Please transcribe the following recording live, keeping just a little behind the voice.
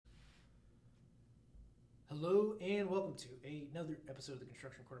Hello and welcome to another episode of the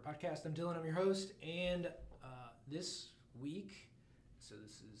Construction Corner Podcast. I'm Dylan, I'm your host, and this week, so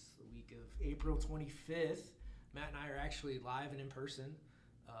this is the week of April 25th, Matt and I are actually live and in person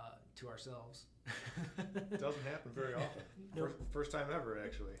to ourselves. Doesn't happen very often. No. First time ever,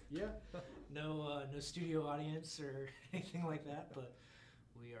 actually. Yeah, no studio audience or anything like that, but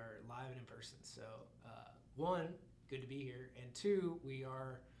we are live and in person. So, one, good to be here, and two, we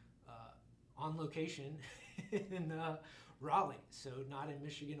are on location in Raleigh, so not in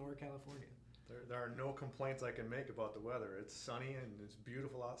Michigan or California. There are no complaints I can make about the weather. It's sunny and it's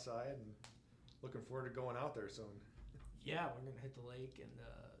beautiful outside, and looking forward to going out there soon. Yeah, we're gonna hit the lake and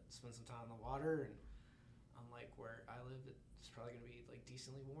spend some time on the water. And unlike where I live, it's probably gonna be like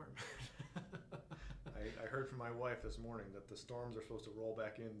decently warm. I heard from my wife this morning that the storms are supposed to roll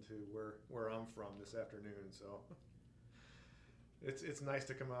back into where I'm from this afternoon. So it's nice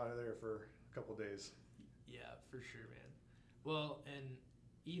to come out of there for a couple days. Yeah, for sure, man. Well, and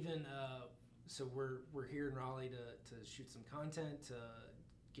even so, we're here in Raleigh to shoot some content, to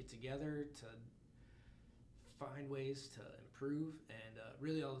get together, to find ways to improve, and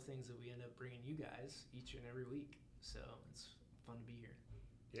really all the things that we end up bringing you guys each and every week. So it's fun to be here.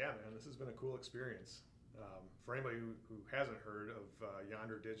 Yeah, man, this has been a cool experience. For anybody who hasn't heard of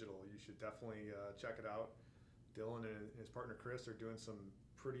Yonder Digital, you should definitely check it out. Dylan and his partner Chris are doing some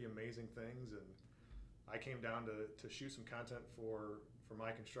pretty amazing things, and I came down to shoot some content for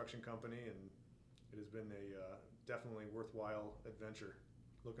my construction company, and it has been a definitely worthwhile adventure.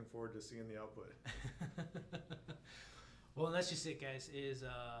 Looking forward to seeing the output. Well, and that's just it, guys.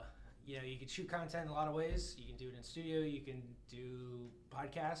 You can shoot content in a lot of ways. You can do it in studio. You can do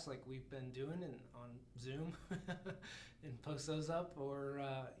podcasts like we've been doing and on Zoom and post those up, or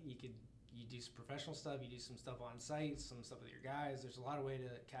you do some professional stuff. You do some stuff on site, some stuff with your guys. There's a lot of way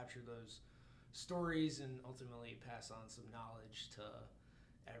to capture those stories and ultimately pass on some knowledge to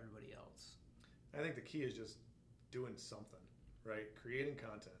everybody else. I think the key is just doing something, right? Creating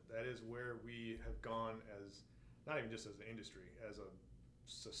content. That is where we have gone as, not even just as an industry, as a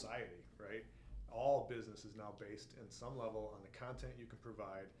society, right? All business is now based in some level on the content you can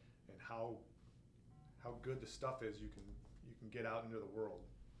provide and how good the stuff is you can get out into the world.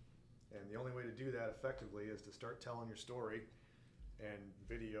 And the only way to do that effectively is to start telling your story, and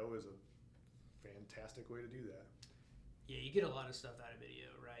video is a fantastic way to do that. Yeah, you get a lot of stuff out of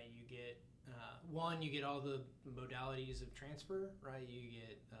video, right? You get you get all the modalities of transfer, right? You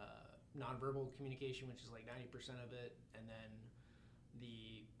get nonverbal communication, which is like 90% of it, and then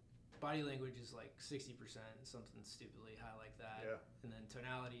the body language is like 60%, something stupidly high like that. Yeah. And then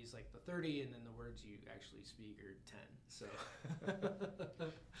tonality is like the 30, and then the words you actually speak are 10. So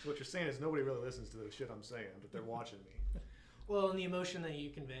So what you're saying is nobody really listens to the shit I'm saying, but they're watching me. well, and the emotion that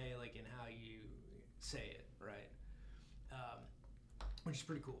you convey, like in how you say it, right? Which is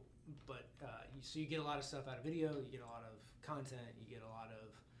pretty cool. But so you get a lot of stuff out of video, you get a lot of content, you get a lot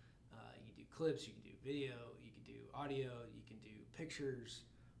of, you can do clips, you can do video, you can do audio, you can do pictures,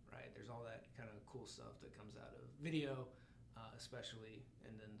 right? There's all that kind of cool stuff that comes out of video, especially,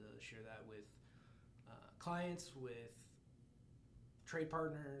 and then to share that with clients, with trade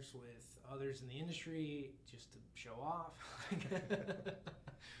partners, with others in the industry, just to show off. There's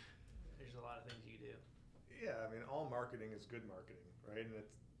a lot of things you do. Yeah, I mean, all marketing is good marketing, right? And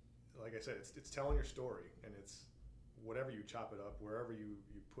it's, like I said, it's telling your story, and it's whatever you chop it up, wherever you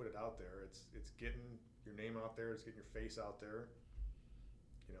put it out there, it's getting your name out there, it's getting your face out there.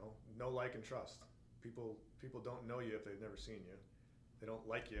 You know, like, and trust. People don't know you if they've never seen you. They don't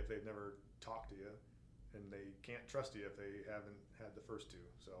like you if they've never talked to you, and they can't trust you if they haven't had the first two.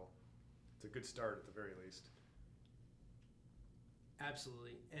 So it's a good start at the very least.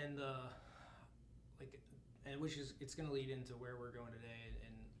 Absolutely, and which is, it's going to lead into where we're going today,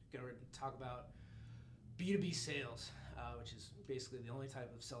 and going to talk about B2B sales, which is basically the only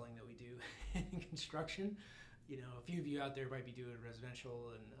type of selling that we do in construction. You know, a few of you out there might be doing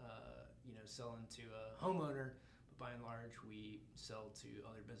residential and selling to a homeowner, but by and large, we sell to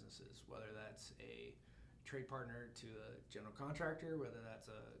other businesses, whether that's a trade partner to a general contractor, whether that's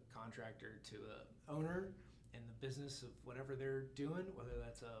a contractor to a owner in the business of whatever they're doing, whether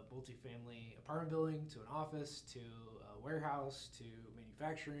that's a multifamily apartment building to an office to a warehouse to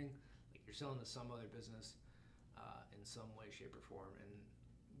manufacturing. Like, you're selling to some other business in some way, shape, or form, and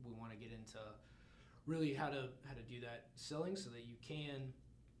we want to get into really how to do that selling so that you can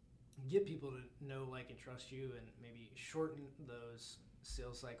get people to know, like, and trust you, and maybe shorten those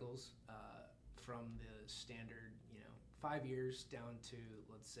sales cycles from the standard 5 years down to,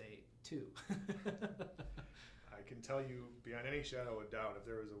 let's say, 2. I can tell you beyond any shadow of doubt, if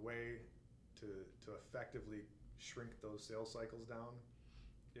there was a way to to effectively shrink those sales cycles down,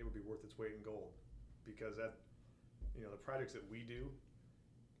 it would be worth its weight in gold. Because that, you know, the projects that we do,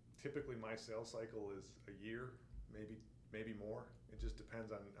 typically my sales cycle is a year, maybe more. It just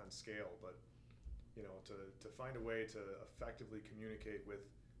depends on scale. But you know, to find a way to effectively communicate with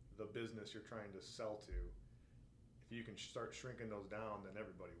the business you're trying to sell to, if you can start shrinking those down, then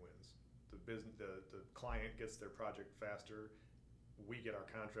everybody wins. The client gets their project faster, we get our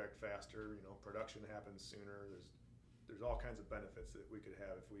contract faster, you know, production happens sooner. There's all kinds of benefits that we could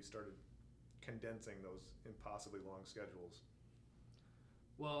have if we started condensing those impossibly long schedules.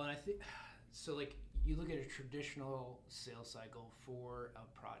 Well, and I think so. Like, you look at a traditional sales cycle for a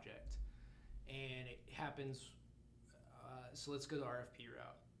project, and it happens. So let's go the RFP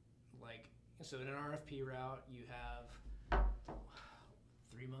route. Like, so in an RFP route, you have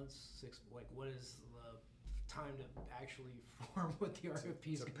 3 months, 6. Like, what is the time to actually form what the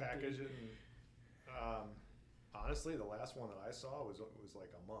RFP is to going to be? package it. And, honestly, the last one that I saw was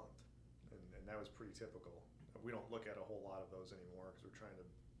like a month, and that was pretty typical. We don't look at a whole lot of those anymore because we're trying to,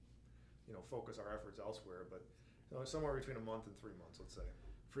 you know, focus our efforts elsewhere. But you know, somewhere between a month and 3 months, let's say.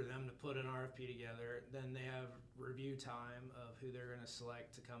 For them to put an RFP together, then they have review time of who they're going to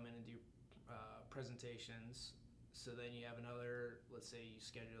select to come in and do presentations. So then you have another, let's say you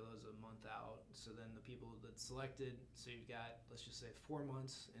schedule those a month out. So then the people that selected, so you've got, let's just say 4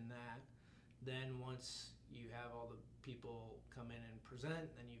 months in that. Then once you have all the people come in and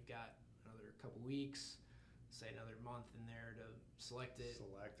present, then you've got another couple weeks, say another month in there to select it.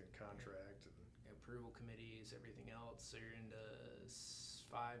 Select and contract. And approval committees, everything else. So you're into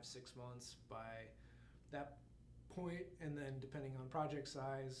 5-6 months by that point, and then depending on project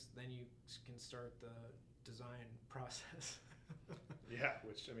size, then you can start the design process. Yeah,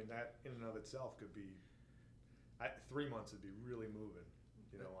 which I mean, that in and of itself could be 3 months would be really moving,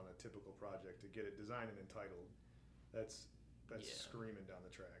 you know, on a typical project to get it designed and entitled. That's screaming down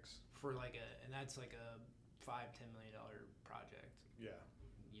the tracks. For like and that's like a $5-10 million project. Yeah.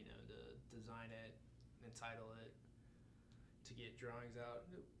 You know, to design it, entitle it, to get drawings out,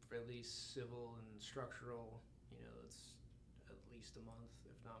 for at least civil and structural, you know, it's at least a month,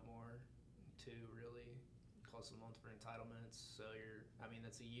 if not more, to really close a month for entitlements. So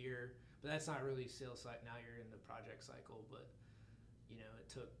that's a year, but that's not really sales cycle. Now you're in the project cycle, but you know, it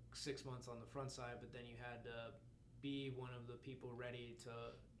took 6 months on the front side, but then you had to be one of the people ready to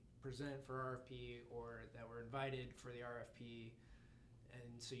present for RFP or that were invited for the RFP.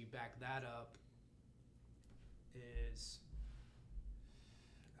 And so you back that up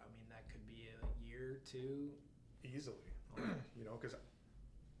that could be a year, 2. Easily. You know, because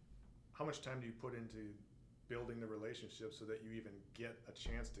how much time do you put into building the relationship so that you even get a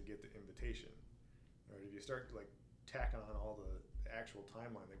chance to get the invitation? Right? If you start like tacking on all the actual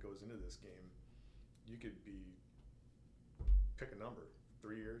timeline that goes into this game, you could pick a number,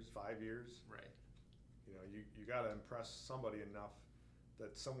 3 years, 5 years. Right. You know, you got to impress somebody enough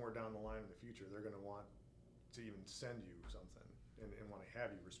that somewhere down the line in the future, they're going to want to even send you something and want to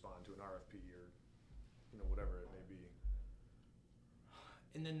have you respond to an RFP or, you know, whatever it may be.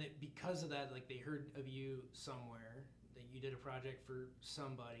 And then because of that, like, they heard of you somewhere, that you did a project for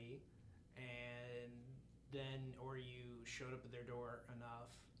somebody, and then, or you showed up at their door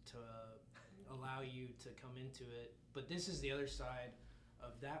enough to allow you to come into it. But this is the other side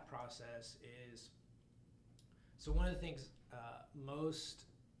of that process is, so one of the things most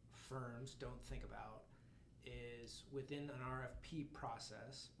firms don't think about is within an RFP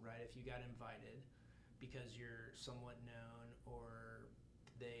process, right? If you got invited because you're somewhat known, or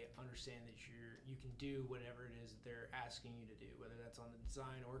they understand that you can do whatever it is that they're asking you to do, whether that's on the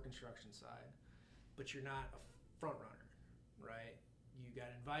design or construction side, but you're not a front runner, right? You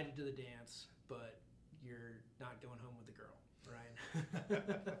got invited to the dance, but you're not going home with the girl, right?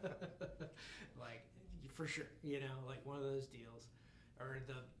 Like, for sure, you know, like one of those deals, or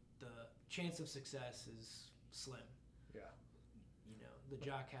the chance of success is slim. Yeah. You know, the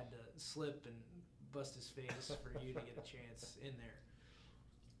jock had to slip and bust his face for you to get a chance in there.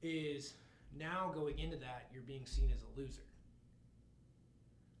 Is now going into that, you're being seen as a loser.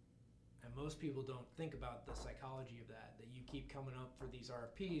 And most people don't think about the psychology of that you keep coming up for these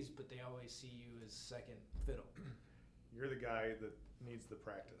RFPs, but they always see you as second fiddle. You're the guy that needs the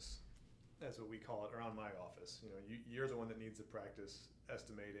practice. That's what we call it around my office. You know, you're the one that needs the practice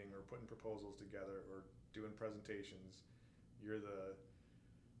estimating or putting proposals together or doing presentations. You're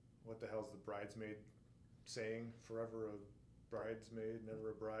what the hell's the bridesmaid saying? Forever a bridesmaid, never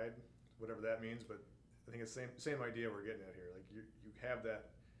a bride, whatever that means. But I think it's same idea we're getting at here. Like you have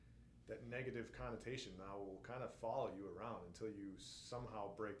that negative connotation now will kind of follow you around until you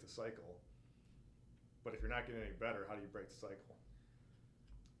somehow break the cycle. But if you're not getting any better, how do you break the cycle?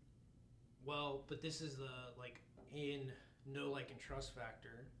 Well, but this is the like in know, like, and trust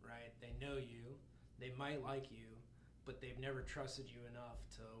factor, right? They know you, they might like you, but they've never trusted you enough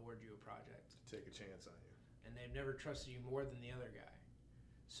to award you a project. Take a chance on you. And they've never trusted you more than the other guy.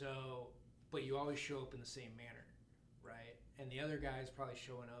 So, but you always show up in the same manner, right? And the other guy is probably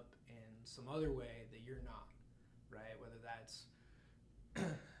showing up in some other way that you're not, right? Whether that's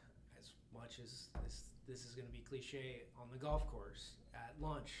as much as this is going to be cliche, on the golf course, at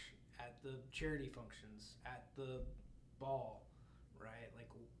lunch, at the charity functions, at the ball, right? Like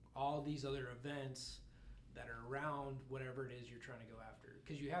all these other events that are around whatever it is you're trying to go after.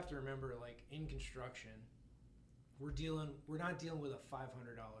 Because you have to remember, like in construction, we're not dealing with a $500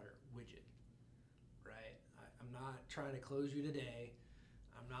 widget, right? I'm not trying to close you today.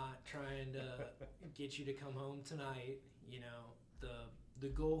 I'm not trying to get you to come home tonight. You know, the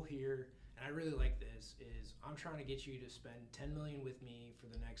goal here, and I really like this, is I'm trying to get you to spend $10 million with me for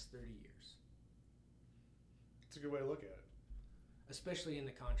the next 30 years. It's a good way to look at it. Especially in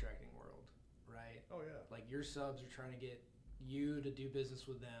the contracting world, right? Oh yeah. Like your subs are trying to get you to do business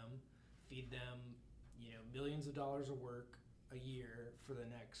with them, feed them, you know, millions of dollars of work a year for the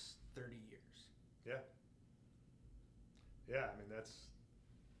next 30 years. Yeah. Yeah, I mean that's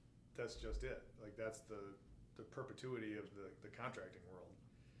just it. Like that's the perpetuity of the contracting world.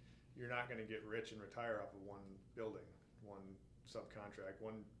 You're not going to get rich and retire off of one building, one subcontract,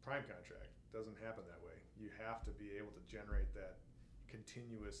 one prime contract. It doesn't happen that way. You have to be able to generate that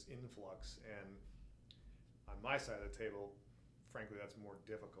continuous influx, and on my side of the table, frankly, that's more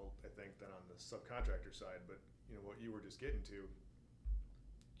difficult, I think, than on the subcontractor side. But you know what you were just getting to,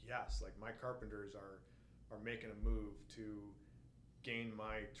 yes, like my carpenters are making a move to gain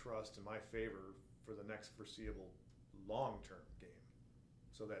my trust and my favor for the next foreseeable long-term game,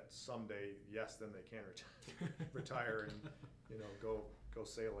 so that someday, yes, then they can retire and you know go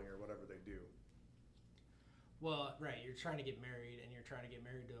sailing or whatever they do. Well, right, you're trying to get married, and you're trying to get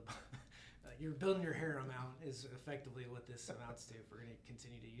married to you're building your harem out is effectively what this amounts to, if we're going to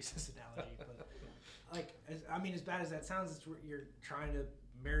continue to use this analogy. But like, as bad as that sounds, you're trying to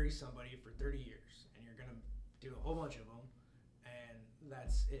marry somebody for 30 years, and you're going to do a whole bunch of them, and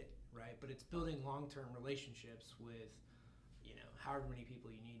that's it, right? But it's building long-term relationships with, you know, however many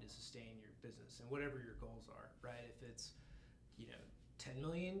people you need to sustain your business and whatever your goals are, right? If it's, you know, 10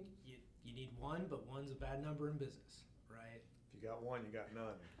 million, you need one, but one's a bad number in business, right? If you got one, you got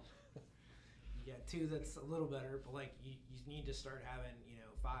none. You got two, that's a little better, but like you need to start having, you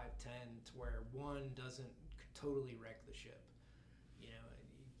know, 5, 10, to where one doesn't totally wreck the ship. You know,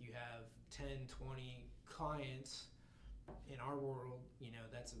 you have 10, 20 clients in our world, you know,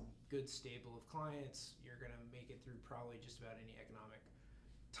 that's a good stable of clients. You're going to make it through probably just about any economic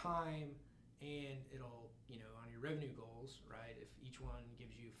time, and it'll, you know, on your revenue goals, right? If each one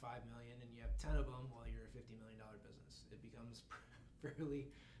gives you 5 million and you have 10 of them, well, you're a $50 million business. It becomes fairly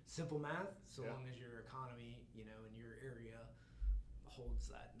simple math, so long as your economy, you know, in your area holds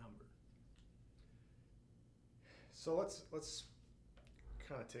that number. So let's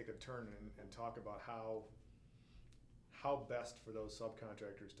kind of take a turn and talk about how best for those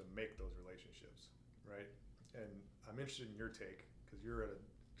subcontractors to make those relationships, right? And I'm interested in your take, because you're at a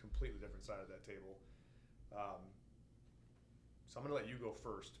completely different side of that table. So I'm going to let you go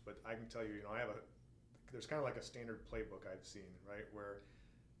first, but I can tell you, you know, there's kind of like a standard playbook I've seen, right, where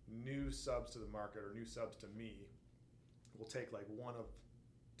new subs to the market or new subs to me will take like one of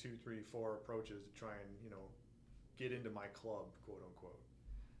 2, 3, 4 approaches to try and, you know, get into my club, quote unquote.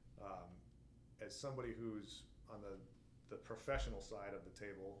 As somebody who's on the professional side of the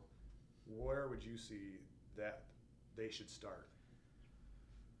table, where would you see that they should start,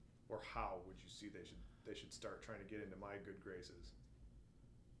 or how would you see they should start trying to get into my good graces?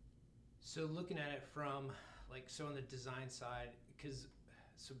 So looking at it from like, so on the design side, because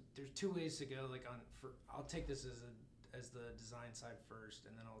so there's 2 ways to go. Like I'll take this as the design side first,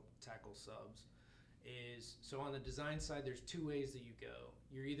 and then I'll tackle subs. So on the design side, there's 2 ways that you go.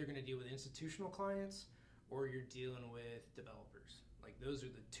 You're either going to deal with institutional clients, or you're dealing with developers. Like those are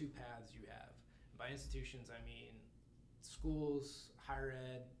the 2 paths you have. And by institutions, I mean schools, higher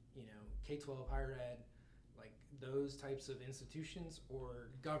ed, you know, K-12, higher ed, like those types of institutions, or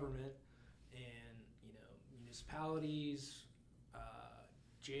government and, you know, municipalities,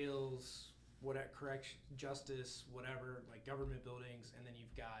 jails, correction, justice, whatever, like government buildings, and then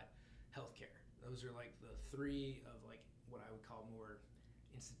you've got healthcare. Those are like the 3 of like what I would call more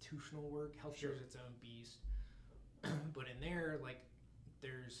institutional work. Healthcare is its own beast, but in there, like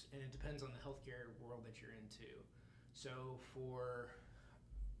and it depends on the healthcare world that you're into. So for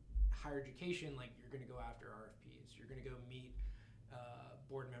higher education, like you're going to go after RFPs, you're going to go meet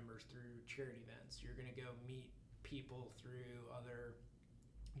board members through charity events, you're going to go meet people through other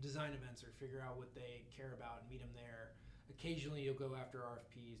design events or figure out what they care about and meet them there. Occasionally you'll go after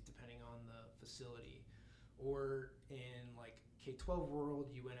RFPs depending on the facility. Or in like K-12 world,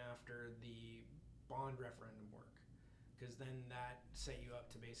 you went after the bond referendum work, because then that set you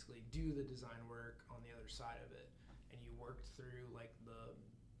up to basically do the design work on the other side of it, and you worked through like the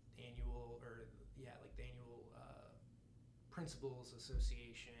annual principals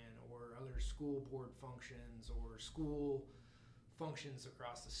association or other school board functions or school functions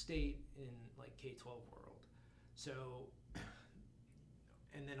across the state in like K-12 world. So,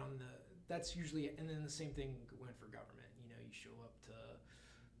 and then that's usually, and then the same thing went for government. You know, you show up to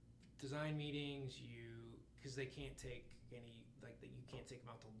design meetings, because they can't take you can't take them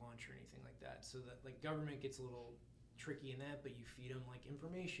out to lunch or anything like that. So that like government gets a little tricky in that, but you feed them like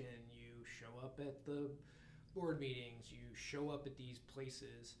information. You show up at the board meetings, you show up at these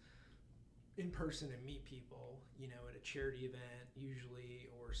places in person and meet people, you know, at a charity event usually,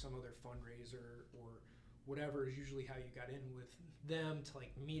 or some other fundraiser or whatever is usually how you got in with them, to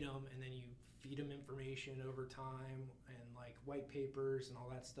like meet them, and then you feed them information over time and like white papers and all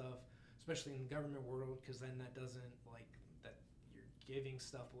that stuff, especially in the government world, because then that doesn't like that you're giving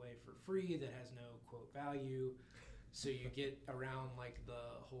stuff away for free that has no quote value. So you get around like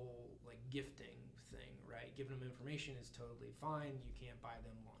the whole like gifting thing, right? Giving them information is totally fine. You can't buy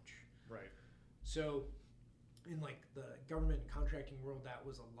them lunch. Right. So in like the government and contracting world, that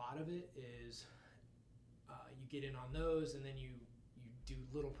was a lot of it is you get in on those, and then you do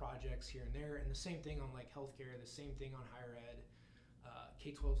little projects here and there. And the same thing on like healthcare, the same thing on higher ed.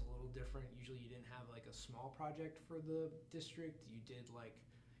 K-12 is a little different. Usually you didn't have like a small project for the district. You did like,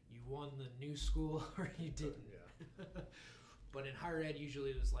 you won the new school or you didn't. Yeah. But in higher ed, usually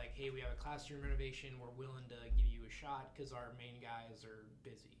it was like, hey, we have a classroom renovation. We're willing to give you a shot because our main guys are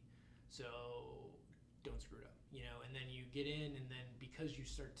busy. So don't screw it up, you know. And then you get in, and then because you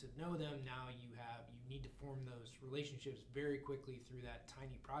start to know them, now you need to form those relationships very quickly through that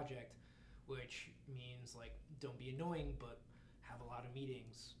tiny project, which means like don't be annoying, but have a lot of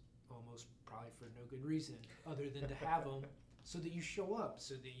meetings, almost probably for no good reason other than to have them, so that you show up,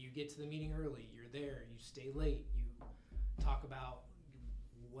 so that you get to the meeting early, you're there, you stay late, you talk about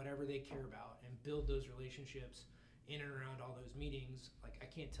whatever they care about, and build those relationships in and around all those meetings. Like I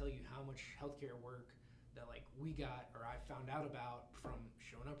can't tell you how much healthcare work that like we got or I found out about from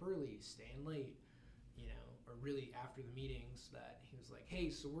showing up early, staying late, you know, or really after the meetings, that he was like, hey,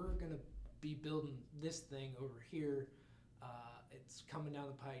 so we're gonna be building this thing over here. It's coming down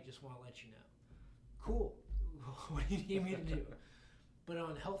the pipe, just want to let you know. Cool. What do you need me to do? But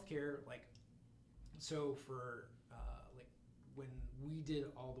on healthcare, like, so for like when we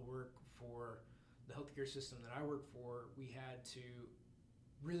did all the work for the healthcare system that I work for, we got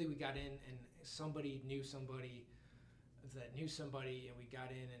in, and somebody knew somebody that knew somebody, and we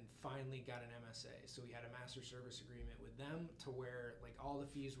got in and finally got an MSA. So we had a master service agreement with them to where like all the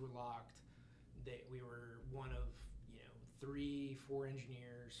fees were locked. We were one of 3-4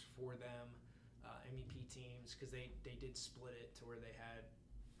 engineers for them, MEP teams, because they did split it to where they had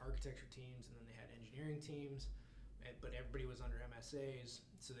architecture teams and then they had engineering teams, but everybody was under MSAs,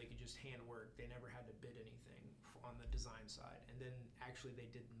 so they could just hand work. They never had to bid anything on the design side. And then actually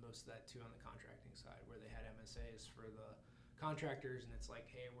they did most of that too on the contracting side, where they had MSAs for the contractors, and it's like,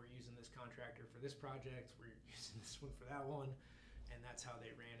 hey, we're using this contractor for this project, we're using this one for that one, and that's how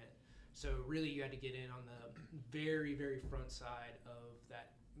they ran it. So really you had to get in on the very, very front side of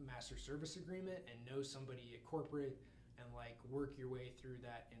that master service agreement and know somebody at corporate and like work your way through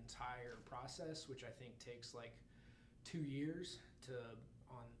that entire process, which I think takes like 2 years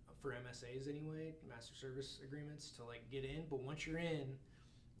for MSAs anyway, master service agreements, to like get in. But once you're in,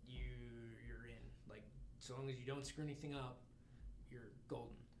 you're in. Like, so long as you don't screw anything up, you're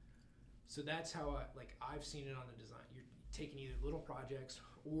golden. So that's how I've seen it on the design. You're taking either little projects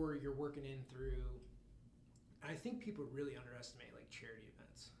or you're working in through, I think people really underestimate like charity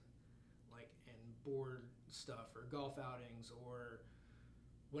events, like, and board stuff or golf outings or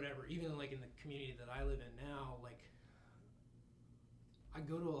whatever. Even like in the community that I live in now, like I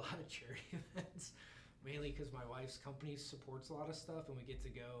go to a lot of charity events, mainly because my wife's company supports a lot of stuff, and we get to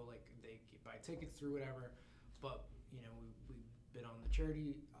go, like they buy tickets through whatever. But you know, we've been on the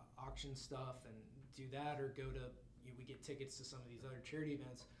charity auction stuff and do that, or go to, we get tickets to some of these other charity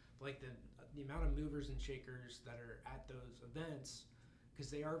events. But like the amount of movers and shakers that are at those events,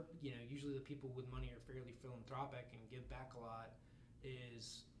 because they are, usually the people with money are fairly philanthropic and give back a lot,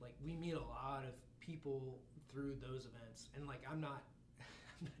 is like we meet a lot of people through those events. And like I'm not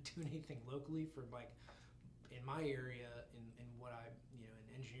doing anything locally for like in my area in what I in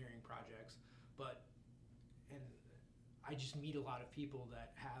engineering projects, but and I just meet a lot of people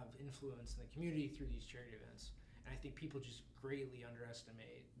that have influence in the community through these charity events, and I think people just greatly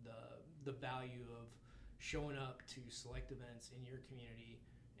underestimate the value of showing up to select events in your community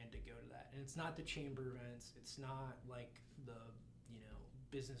and to go to that. And it's not the chamber events, it's not like the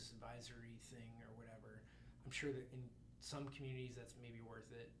business advisory thing or whatever. I'm sure that in some communities that's maybe worth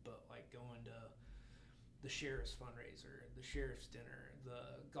it, but like going to the sheriff's fundraiser, the sheriff's dinner,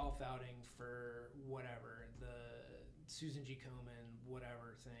 the golf outing for whatever, the Susan G. Komen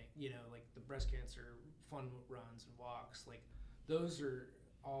whatever thing, like the breast cancer fun runs and walks, like those are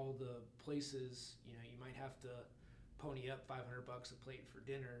all the places, you might have to pony up $500 a plate for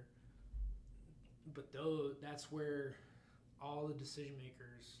dinner, but that's where all the decision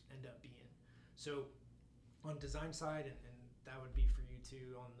makers end up being. So on design side, and that would be for you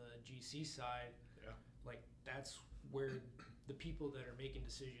too on the GC side, Yeah. like that's where the people that are making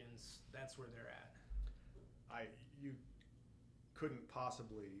decisions, that's where they're at. You couldn't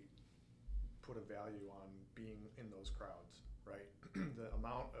possibly put a value on being in those crowds, right? The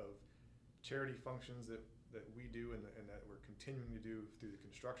amount of charity functions that we do and that we're continuing to do through the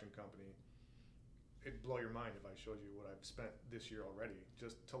construction company, it'd blow your mind if I showed you what I've spent this year already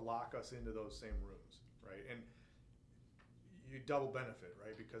just to lock us into those same rooms, right? And you double benefit,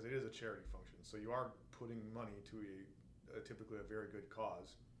 right? Because it is a charity function. So you are putting money to typically a very good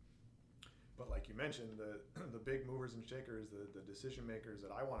cause. But like you mentioned, the big movers and shakers, the decision makers that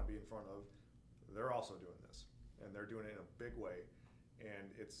I want to be in front of, they're also doing this. And they're doing it in a big way.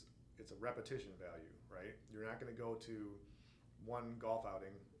 And it's a repetition value, right? You're not going to go to one golf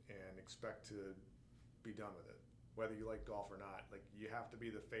outing and expect to be done with it, whether you like golf or not. Like, you have to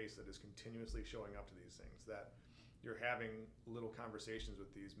be the face that is continuously showing up to these things, that you're having little conversations with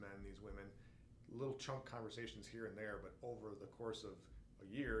these men, these women, little chunk conversations here and there, but over the course of a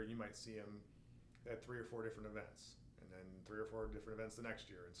year, you might see them at 3 or 4 different events, and then 3 or 4 different events the next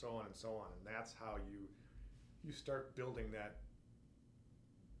year, and so on and so on. And that's how you start building that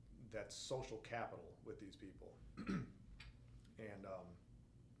social capital with these people. And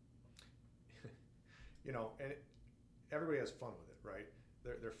and everybody has fun with it, right?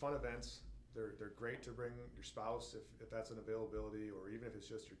 They're fun events. They're great to bring your spouse if that's an availability, or even if it's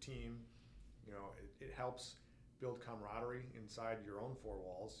just your team. It helps build camaraderie inside your own 4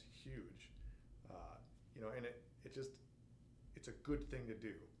 walls. Huge. And it's a good thing to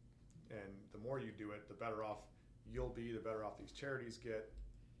do. And the more you do it, the better off you'll be, the better off these charities get.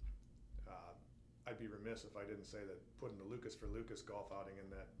 I'd be remiss if I didn't say that putting the Lucas for Lucas golf outing in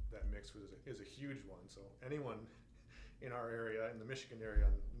that mix is a huge one. So anyone in our area, in the Michigan area,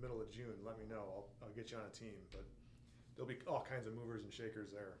 in the middle of June, let me know. I'll get you on a team. But there'll be all kinds of movers and shakers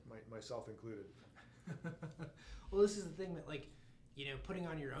there, myself included. Well, this is the thing that, like, putting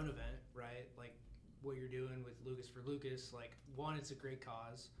on your own event, right? Like what you're doing with Lucas for Lucas, like, one, it's a great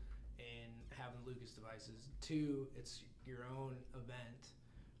cause and having Lucas devices. 2, it's your own event,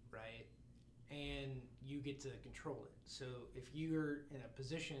 right? And you get to control it. So if you're in a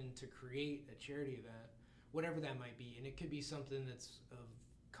position to create a charity event, whatever that might be, and it could be something that's of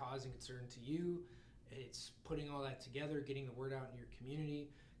cause and concern to you, it's putting all that together, getting the word out in your community.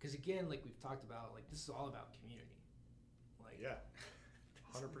 Because again, like we've talked about, like, this is all about community. Like, yeah,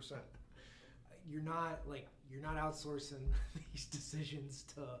 100%. You're not outsourcing these decisions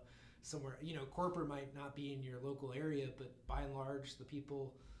to somewhere. Corporate might not be in your local area, but by and large, the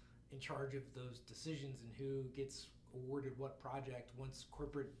people in charge of those decisions and who gets awarded what project once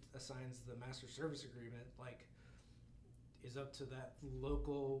corporate assigns the master service agreement, like, is up to that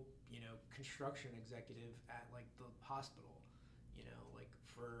local construction executive at, like, the hospital. Like,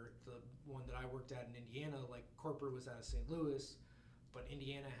 for the one that I worked at in Indiana, like, corporate was out of St. Louis, but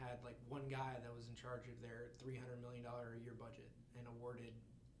Indiana had, like, one guy that was in charge of their $300 million a year budget and awarded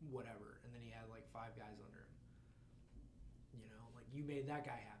whatever, and then he had like 5 guys under him. Like, you made that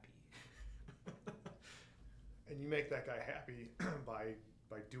guy happy. And you make that guy happy by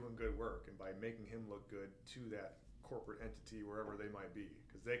doing good work and by making him look good to that corporate entity wherever they might be,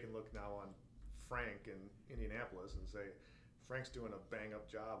 because they can look now on Frank in Indianapolis and say, Frank's doing a bang up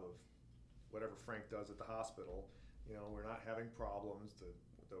job of whatever Frank does at the hospital. We're not having problems.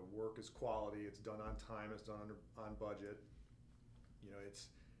 The work is quality. It's done on time. It's done on budget.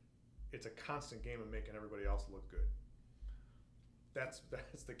 It's a constant game of making everybody else look good. That's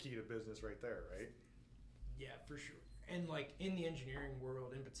the key to business right there, right? Yeah, for sure. And, like, in the engineering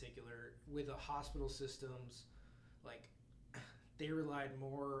world in particular, with the hospital systems, like, they relied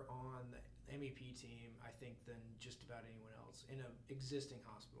more on MEP team, I think, than just about anyone else in an existing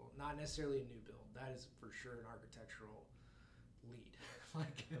hospital. Not necessarily a new build. That is for sure an architectural lead,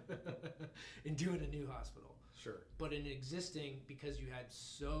 like in doing a new hospital. Sure. But in existing, because you had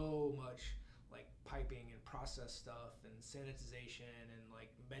so much like piping and process stuff and sanitization and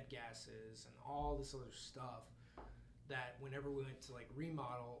like med gases and all this other stuff, that whenever we went to like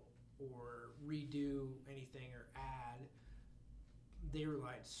remodel or redo anything or add, they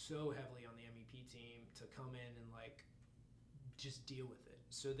relied so heavily on the MEP team to come in and like just deal with it.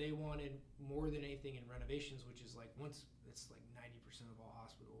 So they wanted more than anything in renovations, which is like once it's like 90% of all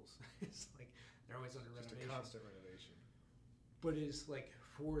hospitals. It's like they're always under Just renovation. a constant renovation. But it's like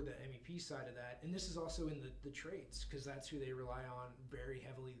for the MEP side of that, and this is also in the trades, because that's who they rely on very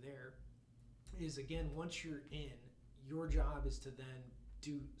heavily there, is again, once you're in, your job is to then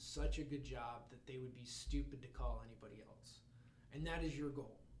do such a good job that they would be stupid to call anybody else. And that is your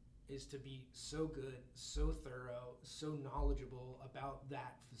goal, is to be so good, so thorough, so knowledgeable about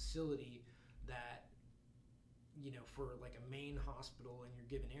that facility that, you know, for like a main hospital in your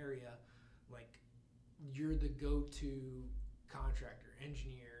given area, like you're the go-to contractor,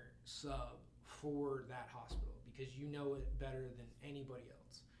 engineer, sub for that hospital, because you know it better than anybody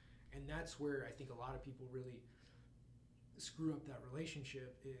else. And that's where I think a lot of people really screw up that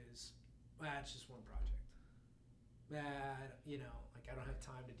relationship is, it's just one project. You know, like I don't have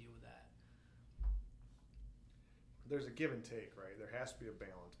time to deal with that. There's a give and take, right? There has to be a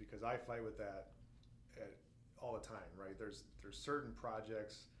balance, because I fight with that all the time, right? There's certain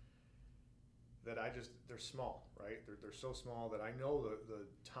projects that they're small, right? They're so small that I know the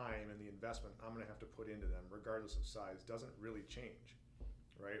time and the investment I'm gonna have to put into them, regardless of size, doesn't really change,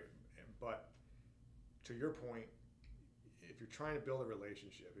 right? But to your point, if you're trying to build a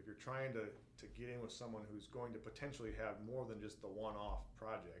relationship, if you're trying to get in with someone who's going to potentially have more than just the one-off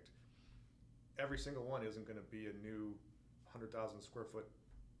project, every single one isn't gonna be a new 100,000 square foot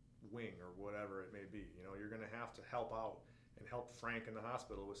wing or whatever it may be. You know, you're gonna have to help out and help Frank in the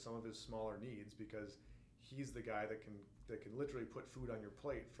hospital with some of his smaller needs, because he's the guy that can literally put food on your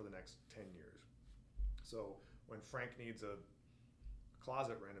plate for the next 10 years. So when Frank needs a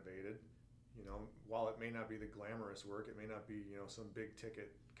closet renovated, you know, while it may not be the glamorous work, it may not be, you know, some big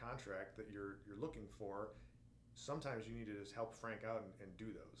ticket contract that you're looking for, sometimes you need to just help Frank out and do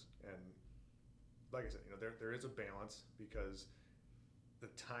those. And like I said, you know, there is a balance, because the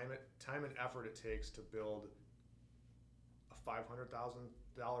time and effort it takes to build a $500,000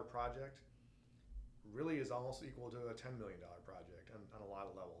 project really is almost equal to a $10 million project on a lot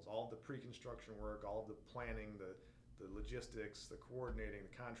of levels. All of the pre-construction work, all of the planning, the logistics, the coordinating,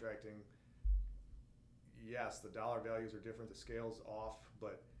 the contracting. Yes, the dollar values are different, the scale's off,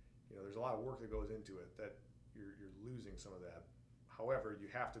 but you know, there's a lot of work that goes into it that you're losing some of that. However, you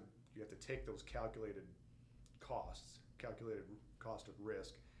have to take those calculated cost of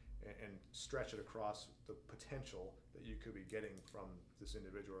risk, and stretch it across the potential that you could be getting from this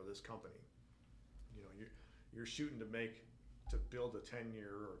individual or this company. You know, you're shooting to build a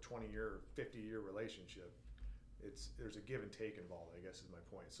 10-year or 20-year or 50-year relationship. There's a give and take involved, I guess is my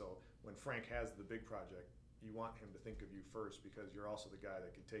point. So when Frank has the big project, you want him to think of you first, because you're also the guy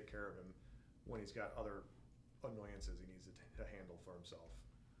that can take care of him when he's got other annoyances he needs to handle for himself.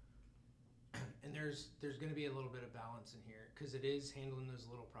 And there's going to be a little bit of balance in here, because it is handling those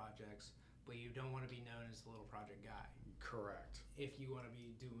little projects, but you don't want to be known as the little project guy. Correct. If you want to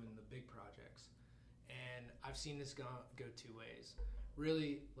be doing the big projects. And I've seen this go two ways.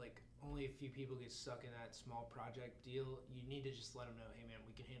 Really, like, only a few people get stuck in that small project deal. You need to just let them know, hey man,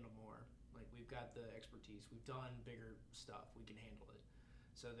 we can handle more. Like, we've got the expertise. We've done bigger stuff. We can handle it.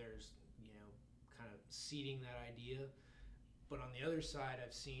 So there's, you know, kind of seeding that idea. But on the other side,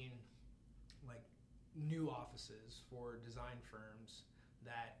 I've seen like new offices for design firms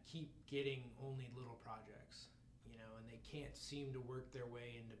that keep getting only little projects, you know, and they can't seem to work their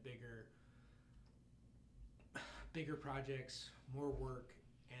way into bigger projects, more work,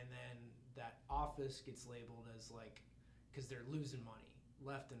 and then that office gets labeled as like, because they're losing money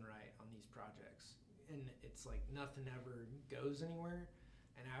left and right on these projects, and it's like nothing ever goes anywhere.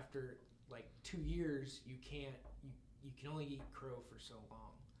 And after like 2 years, you can only eat crow for so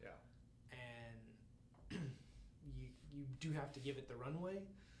long. Yeah. And you do have to give it the runway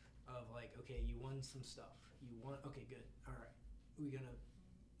of like, okay, you won some stuff. Okay, good. All right. We're gonna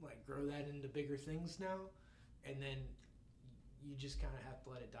like grow that into bigger things now. And then you just kind of have to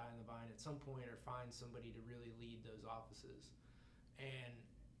let it die on the vine at some point, or find somebody to really lead those offices. And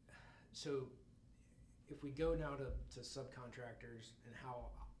so if we go now to subcontractors and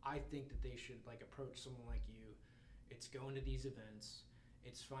how I think that they should like approach someone like you, it's going to these events,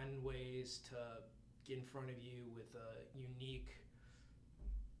 It's finding ways to get in front of you with a unique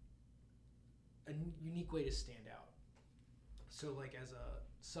way to stand out. So like as a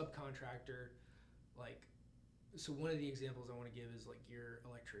subcontractor, like, so one of the examples I want to give is like your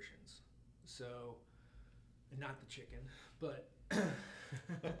electricians. So, not the chicken, but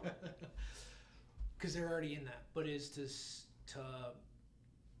because they're already in that, but is to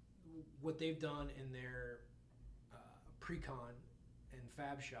what they've done in their pre-con and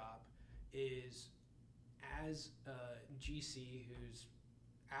fab shop is, as a GC who's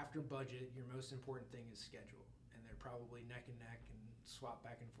after budget, your most important thing is schedule, and they're probably neck and neck and swap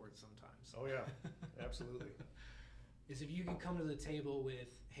back and forth sometimes. Oh yeah, absolutely. Is if you can come to the table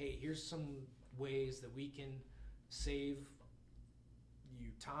with, hey, here's some ways that we can save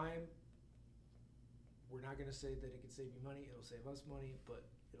you time. We're not going to say that it can save you money. It'll save us money, but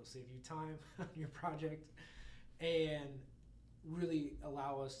it'll save you time on your project, and really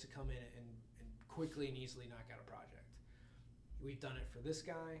allow us to come in and quickly and easily knock out a project. We've done it for this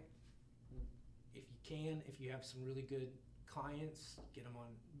guy. If you can, if you have some really good clients, get them on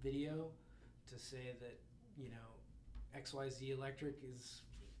video to say that, you know, XYZ Electric is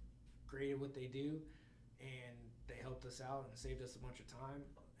great at what they do, and they helped us out and saved us a bunch of time.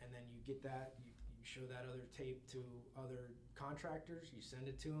 And then you get that, you show that other tape to other contractors, you send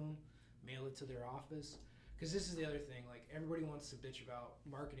it to them, mail it to their office. Because this is the other thing, like, everybody wants to bitch about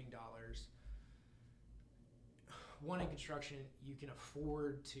marketing dollars. One, in construction, you can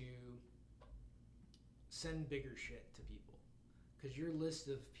afford to send bigger shit to people. Because your list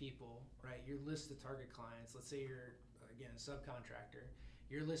of people, right, your list of target clients, let's say you're, again, a subcontractor,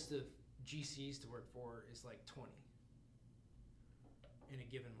 your list of GCs to work for is like 20 in a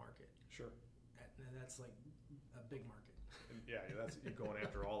given market. Sure. And that's like a big market. And yeah, that's, you're going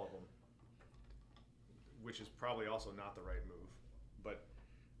after all of them, which is probably also not the right move. But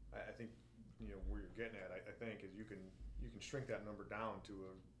I think, you know, where you're getting at, I think, is you can shrink that number down to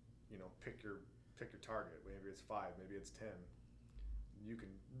a, you know, pick your target. Maybe it's 5, maybe it's 10. You can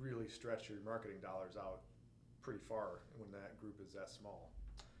really stretch your marketing dollars out pretty far when that group is that small.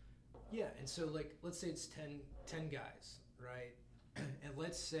 Yeah, and so like, let's say it's 10 guys, right? And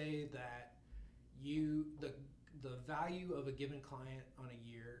let's say that the value of a given client on a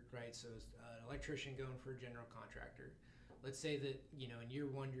year, right? So an electrician going for a general contractor. Let's say that, you know, in year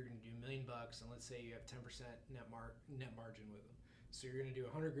one you're going to do $1 million, and let's say you have 10% net margin with them. So you're going to do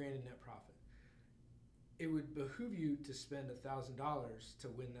 $100,000 in net profit. It would behoove you to spend $1,000 to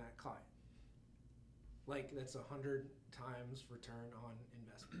win that client. Like, that's 100 times return on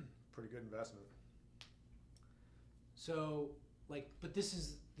investment. Pretty good investment. So, like, but this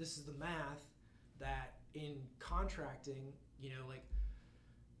is the math that in contracting, you know, like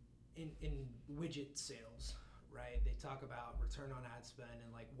in widget sales, right? They talk about return on ad spend,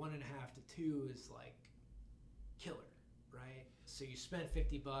 and like 1.5 to 2 is like killer, right? So you spent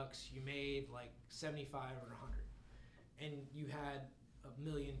 $50, you made like 75 or 100, and you had 1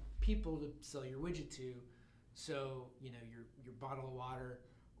 million people to sell your widget to. So, you know, your bottle of water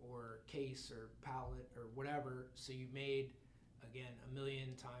or case or pallet or whatever. So you made, again, 1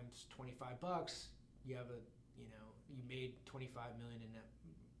 million times $25. You have you made 25 million in that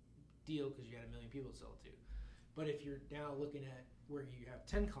deal because you had 1 million people to sell it to. But if you're now looking at where you have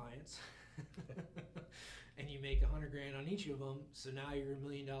 10 clients and you make $100,000 on each of them, so now you're $1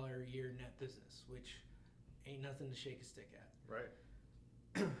 million a year net business, which ain't nothing to shake a stick at.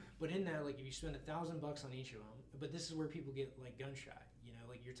 Right. But in that, like, if you spend $1,000 on each of them, but this is where people get like gun shy. You know,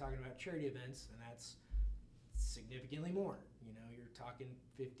 like, you're talking about charity events, and that's significantly more. You know, you're talking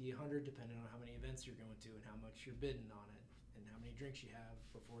 50, 100, depending on how many events you're going to and how much you're bidding on it and how many drinks you have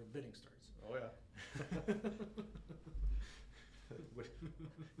before the bidding starts. Oh yeah.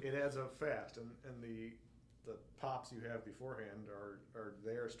 It adds up fast, and the pops you have beforehand are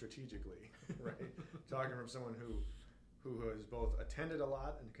there strategically, right? Talking from someone who has both attended a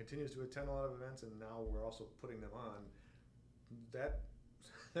lot and continues to attend a lot of events, and now we're also putting them on.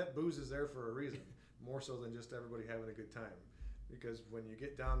 That booze is there for a reason, more so than just everybody having a good time. Because when you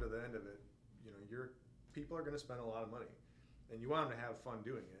get down to the end of it, you know, your people are going to spend a lot of money, and you want them to have fun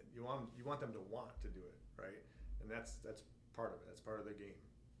doing it. You want them to want to do it, right? And that's part of it. That's part of the game.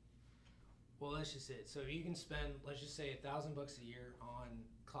 Well, that's just it. So you can spend, let's just say, $1,000 a year on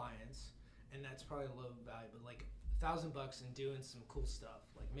clients, and that's probably a low value, but like $1,000 and doing some cool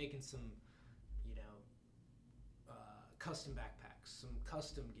stuff, like making some, you know, custom backpacks, some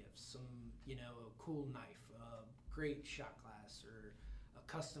custom gifts, some, you know, a cool knife, a great shot glass, or a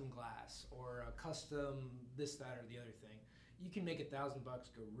custom glass, or a custom this, that, or the other thing. You can make $1,000 go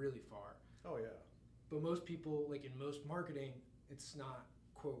really far. Oh yeah. But most people, like in most marketing, it's not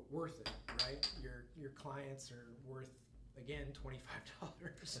quote worth it, right? Your clients are worth again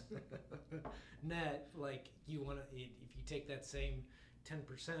 $25 net. Like you want to, if you take that same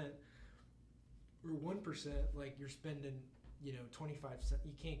 10% or 1%, like you're spending 25 cents.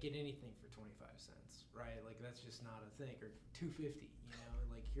 You can't get anything for 25 cents, right? Like that's just not a thing. Or 250,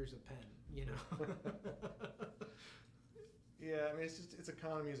 like here's a pen, Yeah, I mean it's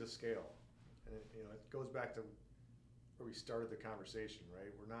economies of scale, and it goes back to where we started the conversation,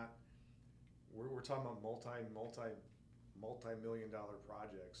 right? We're talking about multi-million-dollar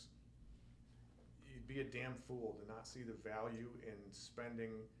projects. You'd be a damn fool to not see the value in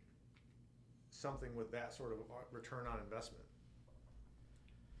spending something with that sort of return on investment.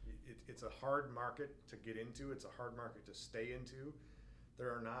 It's a hard market to get into. It's a hard market to stay into. There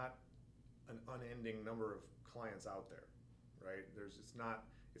are not an unending number of clients out there, right? It's not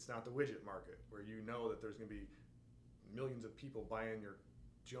the widget market where that there's going to be millions of people buying your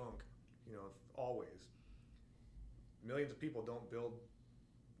junk, always. Millions of people don't build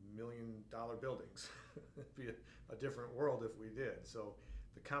 $1 million buildings. It'd be a different world if we did. So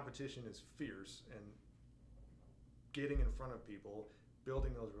the competition is fierce, and getting in front of people,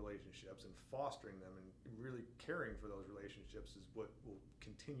 building those relationships and fostering them and really caring for those relationships is what will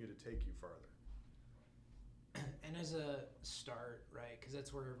continue to take you farther. And as a start, right, because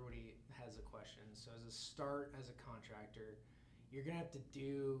that's where everybody has a question. So as a start, as a contractor, you're going to have to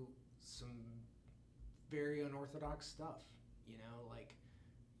do some very unorthodox stuff, like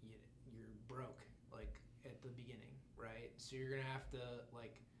you're broke, like at the beginning, right? So you're going to have to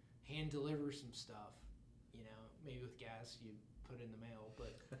like hand deliver some stuff, maybe with gas you put in the mail,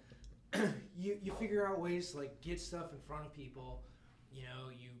 but you figure out ways to like get stuff in front of people.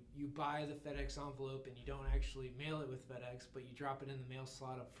 You buy the FedEx envelope and you don't actually mail it with FedEx, but you drop it in the mail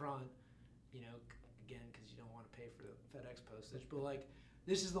slot up front, again, because you don't want to pay for the FedEx postage. But like,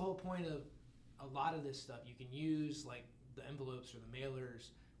 this is the whole point of a lot of this stuff. You can use like the envelopes or the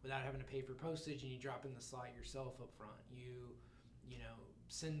mailers without having to pay for postage, and you drop in the slot yourself up front. You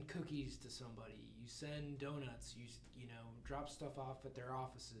send cookies to somebody. You send donuts. You drop stuff off at their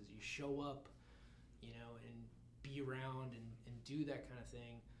offices. You show up, and be around and do that kind of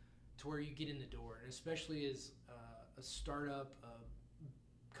thing to where you get in the door. And especially as a startup,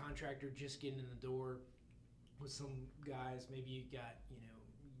 a contractor just getting in the door with some guys, maybe you got,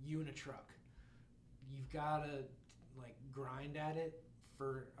 you in a truck. You've got to like grind at it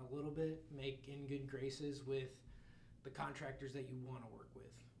for a little bit, make in good graces with the contractors that you want to work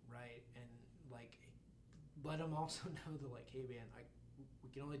with, right? And like let them also know that like, hey man, we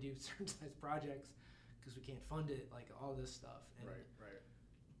can only do certain size projects because we can't fund it, like all this stuff. And right.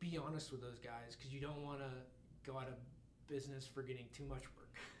 Be honest with those guys, because you don't want to go out of business for getting too much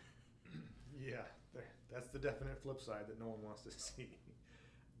work. Yeah, that's the definite flip side that no one wants to see.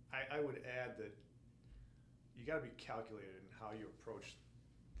 I would add that you got to be calculated in how you approach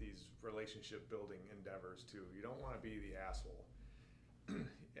these relationship building endeavors too. You don't want to be the asshole. You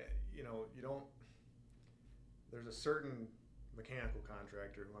don't. There's a certain mechanical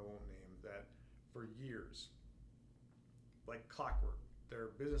contractor who I won't name that for years, like clockwork, their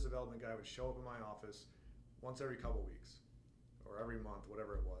business development guy would show up in my office once every couple weeks or every month,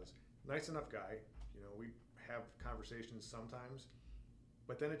 whatever it was. Nice enough guy, we'd have conversations sometimes,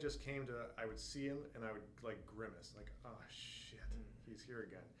 but then it just came to, I would see him and I would like grimace, like, oh shit, he's here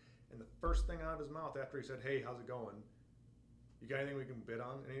again. And the first thing out of his mouth after he said, hey, how's it going? You got anything we can bid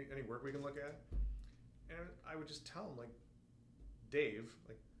on? Any work we can look at? And I would just tell him, like, Dave,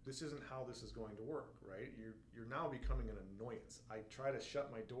 like, this isn't how this is going to work, right? You're now becoming an annoyance. I try to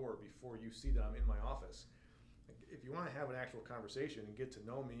shut my door before you see that I'm in my office. Like, if you want to have an actual conversation and get to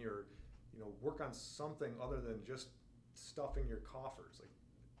know me, or work on something other than just stuffing your coffers, like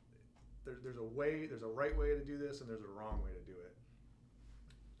there's a right way to do this and there's a wrong way to do it.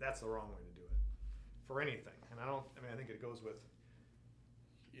 That's the wrong way to do it for anything. And I think it goes with,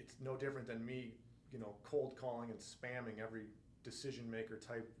 it's no different than me, cold calling and spamming every decision maker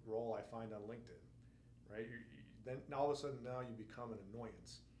type role I find on LinkedIn, right? Then all of a sudden now you become an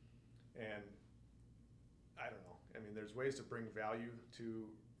annoyance. And I don't know. I mean, there's ways to bring value to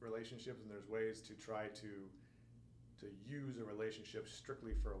relationships, and there's ways to try to use a relationship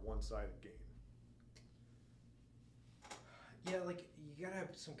strictly for a one-sided gain. Yeah, like you gotta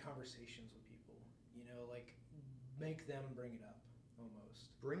have some conversations with people, like make them bring it up almost.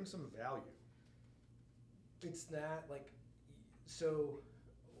 Bring some value. It's that like, so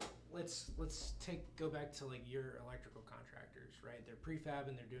let's go back to like your electrical contractors, right? They're prefab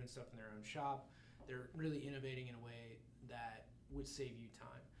and they're doing stuff in their own shop. They're really innovating in a way that would save you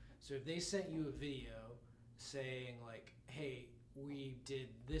time. So if they sent you a video saying like, hey, we did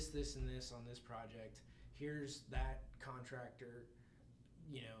this, this, and this on this project. Here's that contractor,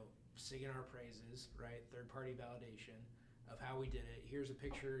 singing our praises, right? Third party validation of how we did it. Here's a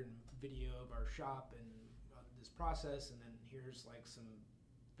picture and video of our shop and this process, and then here's like some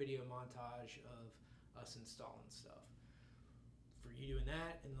video montage of us installing stuff. For you doing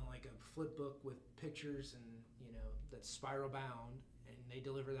that, and then like a flip book with pictures and that's spiral bound, and they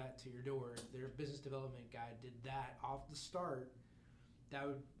deliver that to your door. Their business development guy did that off the start. That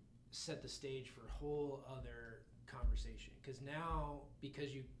would set the stage for a whole other conversation,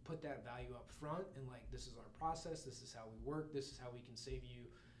 because you put that value up front and like, this is our process, this is how we work, this is how we can save you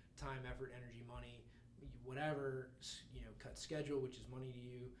time, effort, energy, money, whatever, cut schedule, which is money to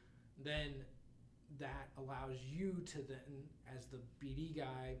you, then that allows you to then, as the BD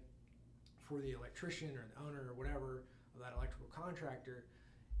guy for the electrician or the owner or whatever of that electrical contractor,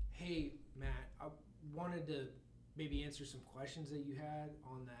 hey Matt, I wanted to maybe answer some questions that you had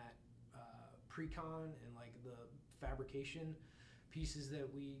on that pre-con and like the fabrication pieces that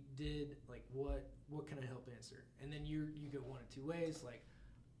we did. Like, what can I help answer? And then you go one of two ways. Like,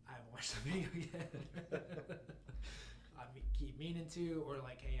 I haven't watched the video yet. I keep meaning to, or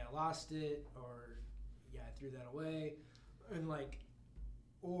like, hey, I lost it, or yeah, I threw that away, and like,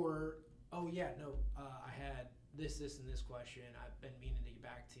 or oh yeah, no, I had this, and this question. I've been meaning to get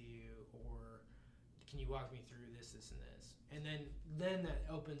back to you, or can you walk me through this, and this? And then that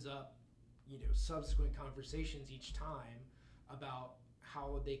opens up, subsequent conversations each time about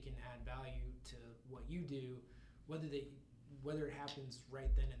how they can add value to what you do. Whether it happens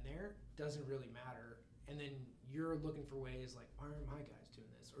right then and there doesn't really matter. And then you're looking for ways like, why aren't my guys doing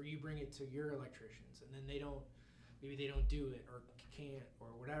this? Or you bring it to your electricians, and then maybe they don't do it or can't or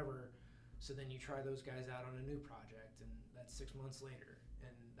whatever. So then you try those guys out on a new project, and that's 6 months later,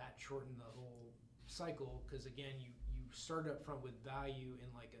 and that shortened the whole cycle, because again, you start up front with value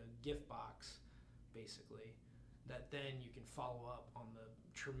in like a gift box, basically, that then you can follow up on the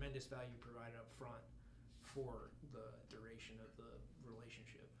tremendous value provided up front for the duration of the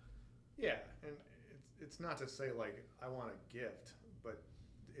relationship. Yeah, and it's not to say like I want a gift, but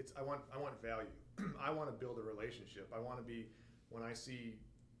I want value. I want to build a relationship. I want to be, when I see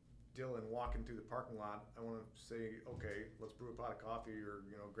Dylan walking through the parking lot, I want to say, okay, let's brew a pot of coffee, or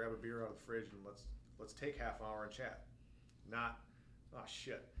grab a beer out of the fridge, and let's take half an hour and chat. Not, oh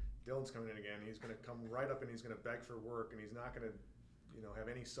shit, Dylan's coming in again. He's going to come right up and he's going to beg for work, and he's not going to, have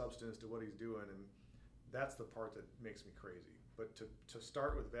any substance to what he's doing. And that's the part that makes me crazy. But to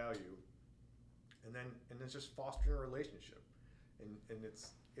start with value, and then it's just fostering a relationship, and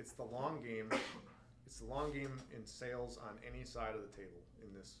it's the long game. It's the long game in sales on any side of the table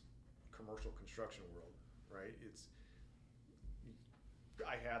in this commercial construction world, right?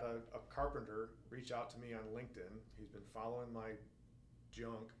 I had a carpenter reach out to me on LinkedIn. He's been following my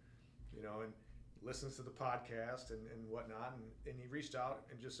junk, and listens to the podcast and whatnot. And he reached out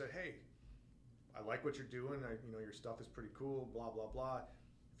and just said, hey, I like what you're doing. Your stuff is pretty cool, blah, blah, blah.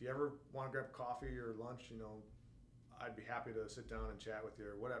 If you ever want to grab coffee or lunch, I'd be happy to sit down and chat with you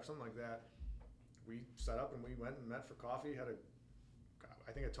or whatever, something like that. We set up and we went and met for coffee.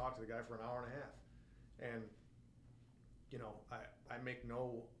 I think I talked to the guy for an hour and a half. And I make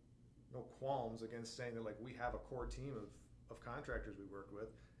no qualms against saying that like we have a core team of contractors we work with,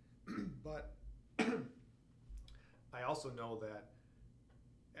 but I also know that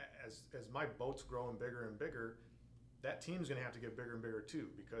as my boat's growing bigger and bigger, that team's going to have to get bigger and bigger too,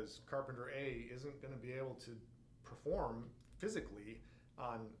 because Carpenter A isn't going to be able to perform physically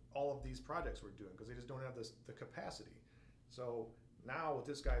on all of these projects we're doing, because they just don't have the capacity. So now what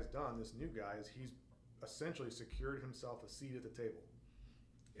this guy's done, this new guy, is he's essentially secured himself a seat at the table.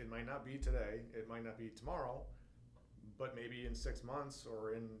 It might not be today, it might not be tomorrow, but maybe in 6 months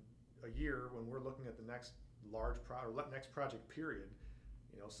or in a year, when we're looking at the next next project period,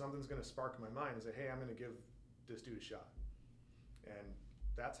 something's going to spark in my mind and say, hey, I'm going to give this dude a shot. And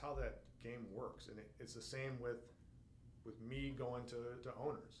that's how that game works. And it's the same with me going to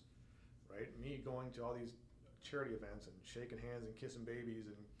owners, right? Me going to all these charity events and shaking hands and kissing babies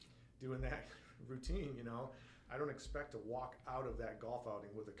and doing that routine, I don't expect to walk out of that golf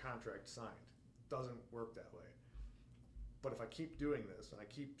outing with a contract signed. It doesn't work that way. But if I keep doing this and I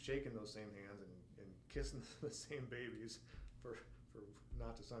keep shaking those same hands and kissing the same babies, for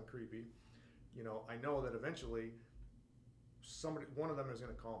not to sound creepy, I know that eventually one of them is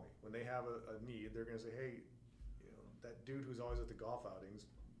going to call me. When they have a need, they're going to say, hey, that dude who's always at the golf outings,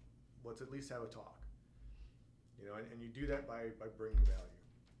 let's at least have a talk. And you do that by bringing value,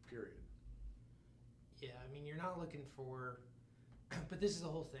 period. Yeah, I mean, you're not looking for, but this is the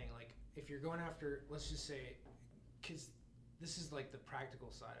whole thing. Like, if you're going after, let's just say, because this is like the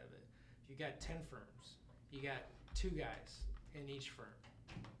practical side of it. If you got 10 firms, you got 2 guys in each firm.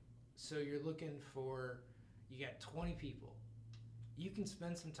 So you're looking for, you got 20 people. You can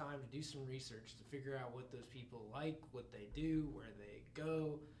spend some time to do some research to figure out what those people like, what they do, where they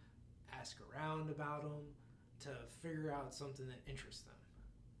go, ask around about them to figure out something that interests them.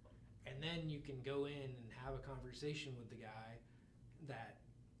 And then you can go in and have a conversation with the guy that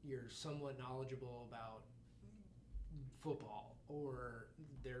you're somewhat knowledgeable about football or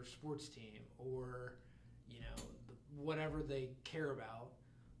their sports team or, you know, whatever they care about,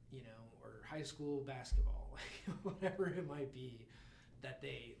 you know, or high school basketball, like whatever it might be that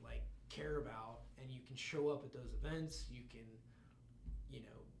they like care about, and you can show up at those events. You can, you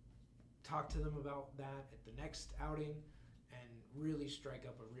know, talk to them about that at the next outing and really strike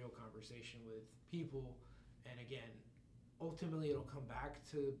up a real conversation with people. And again, ultimately it'll come back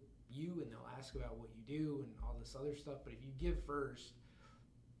to you and they'll ask about what you do and all this other stuff. But if you give first,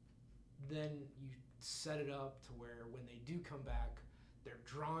 then you set it up to where when they do come back, they're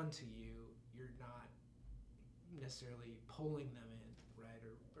drawn to you. You're not necessarily pulling them in, right,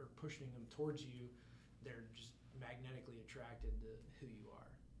 or pushing them towards you. They're just magnetically attracted to who you are.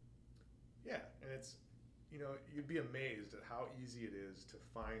 Yeah, and it's, you know, you'd be amazed at how easy it is to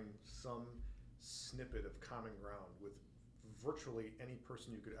find some snippet of common ground with virtually any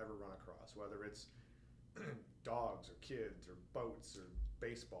person you could ever run across, whether it's dogs or kids or boats or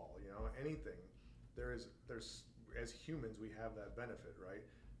baseball, you know, anything. There's as humans, we have that benefit, right?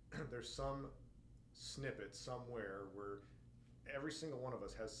 There's some snippet somewhere where every single one of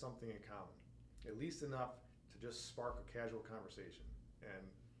us has something in common, at least enough to just spark a casual conversation. And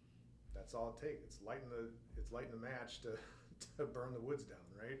that's all it takes. It's lighting the match to burn the woods down,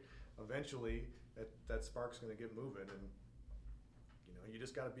 right? Eventually, that spark's going to get moving, and you know, you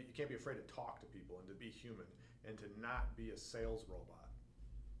just got to be. You can't be afraid to talk to people and to be human and to not be a sales robot.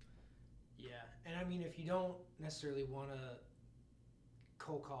 Yeah, and I mean, if you don't necessarily want to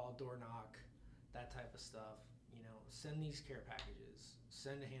cold call, door knock, that type of stuff, you know, send these care packages,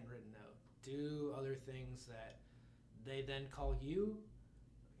 send a handwritten note, do other things that they then call you.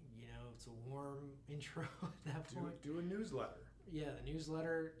 You know, it's a warm intro at that point. Do a newsletter. Yeah, the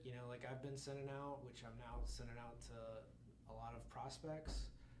newsletter, you know, like I've been sending out, which I'm now sending out to a lot of prospects,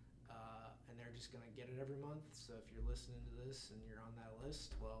 and they're just going to get it every month. So if you're listening to this and you're on that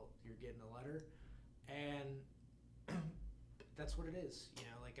list, well, you're getting a letter. And that's what it is. You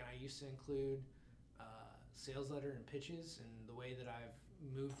know, like I used to include sales letter and pitches, and the way that I've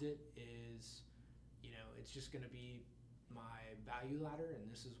moved it is, you know, it's just going to be my value ladder,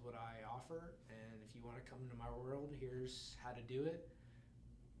 and this is what I offer, and if you want to come into my world, here's how to do it.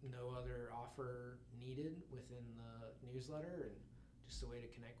 No other offer needed within the newsletter, and just a way to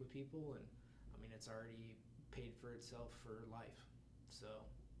connect with people. And I mean, it's already paid for itself for life, so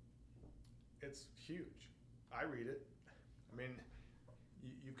it's huge. I read it. I mean,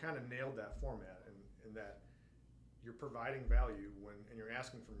 you kind of nailed that format, in that you're providing value and you're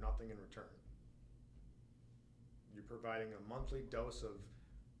asking for nothing in return. You're providing a monthly dose of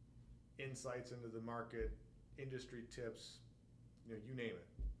insights into the market, industry tips, you know, you name it,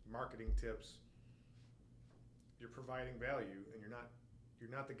 marketing tips. You're providing value, and you're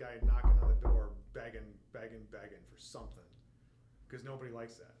not the guy knocking on the door begging for something, because nobody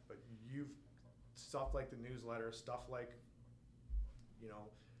likes that. But you've stuff like the newsletter, stuff like, you know,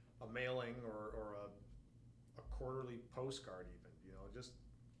 a mailing or a quarterly postcard even, you know, just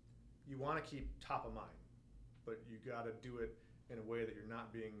you want to keep top of mind. But you got to do it in a way that you're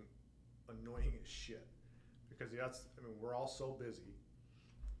not being annoying as shit. Because I mean, we're all so busy.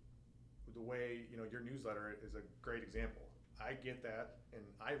 The way, you know, your newsletter is a great example. I get that, and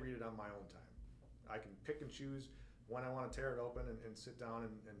I read it on my own time. I can pick and choose when I want to tear it open and sit down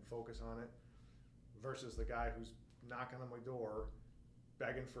and focus on it, versus the guy who's knocking on my door,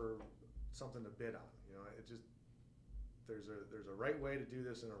 begging for something to bid on. You know, it just, there's a right way to do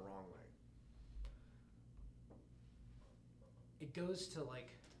this and a wrong way. it goes to like,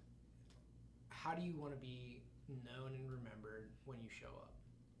 how do you want to be known and remembered when you show up?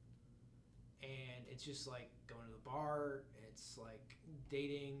 And it's just like going to the bar, it's like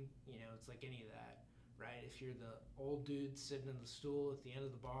dating, you know, it's like any of that, right? If you're the old dude sitting in the stool at the end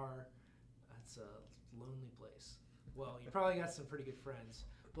of the bar, that's a lonely place. Well, you probably got some pretty good friends,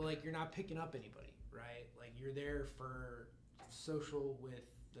 but like you're not picking up anybody, right? Like you're there for social with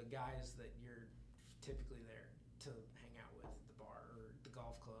the guys that you're typically there to hang out with at the bar or the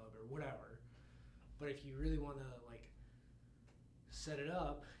golf club or whatever. But if you really want to like set it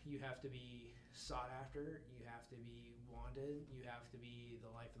up, you have to be sought after, you have to be wanted, you have to be the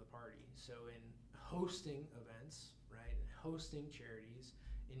life of the party. So in hosting events, right, and hosting charities,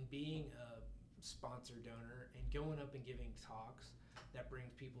 in being a sponsor donor, and going up and giving talks that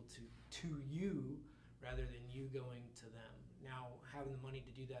brings people to you rather than you going to them. Now, having the money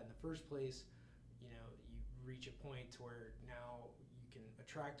to do that in the first place, you know, you reach a point to where now you can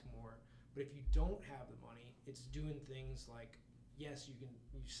attract more. But if you don't have the money, it's doing things like, yes, you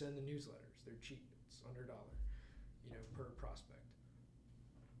send the newsletters. They're cheap. It's under $1, you know, per prospect.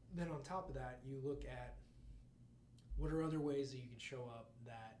 Then on top of that, you look at what are other ways that you can show up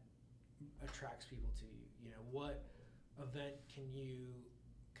that attracts people to you. You know, what event can you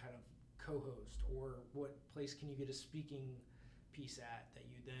kind of co-host, or what place can you get a speaking piece at that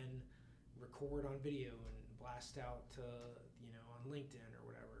you then record on video and blast out to, you know, on LinkedIn or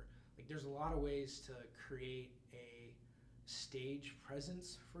whatever. Like, there's a lot of ways to create a stage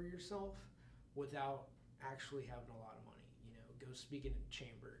presence for yourself without actually having a lot of money. You know, go speaking at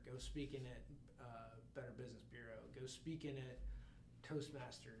Chamber, go speaking at Better Business Bureau, go speaking at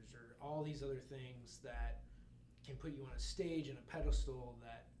Toastmasters, or all these other things that can put you on a stage and a pedestal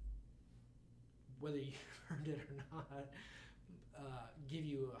that, whether you earned it or not, give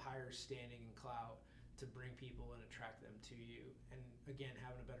you a higher standing and clout to bring people and attract them to you. And again,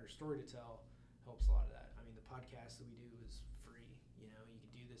 having a better story to tell helps a lot of that. I mean, the podcast that we do is free. You know, you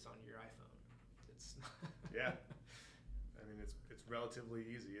can do this on your iPhone. It's yeah. I mean, it's relatively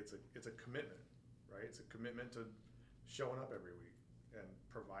easy. It's a commitment, right? It's a commitment to showing up every week and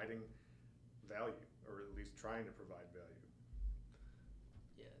providing value, or at least trying to provide value.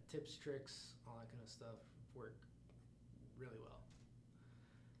 Yeah, tips, tricks, all that kind of stuff work really well.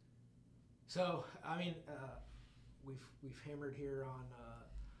 So, I mean, we've hammered here on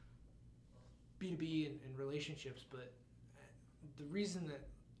B2B and relationships, but the reason that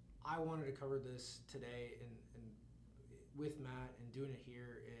I wanted to cover this today and with Matt and doing it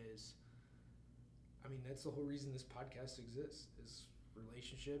here is, I mean, that's the whole reason this podcast exists, is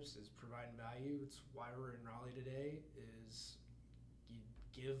relationships, is providing value. It's why we're in Raleigh today, is you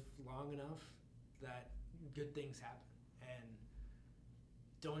give long enough that good things happen, and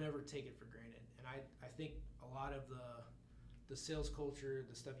don't ever take it for granted. And I think a lot of the sales culture,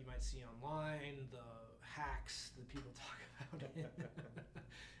 the stuff you might see online, the hacks that people talk about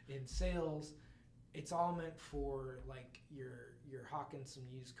in sales, it's all meant for, like, you're hawking some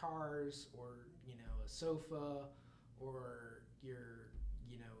used cars, or, you know, a sofa, or you're,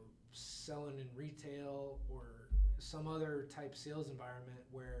 you know, selling in retail, or some other type sales environment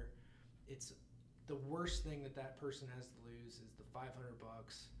where it's the worst thing that person has to lose is the $500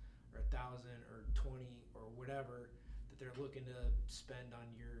 or $1,000 or $20 or whatever that they're looking to spend on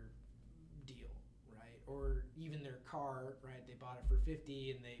your deal, right? Or even their car, right? They bought it for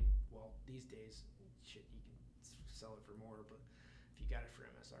 $50 and well, these days, shit, you can sell it for more, but if you got it for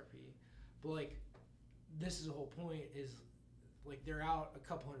MSRP. But, like, this is the whole point, is, like, they're out a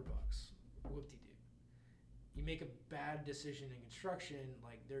couple $100. Whoop-de-doo. You make a bad decision in construction,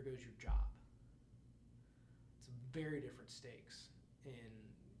 like, there goes your job. It's very different stakes in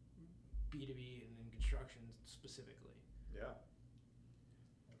B2B and in construction specifically. Yeah.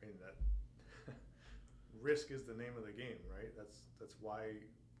 I mean, that risk is the name of the game, right? That's why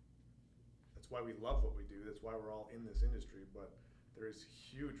we love what we do. That's why we're all in this industry. But there is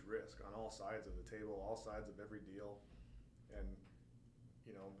huge risk on all sides of the table, all sides of every deal. And,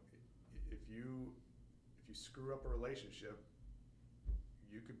 you know, if you screw up a relationship,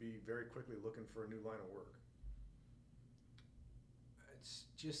 you could be very quickly looking for a new line of work. It's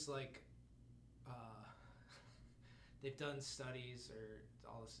just like they've done studies, or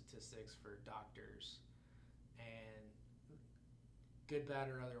all the statistics for doctors, and good, bad,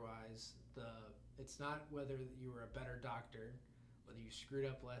 or otherwise, it's not whether you were a better doctor, whether you screwed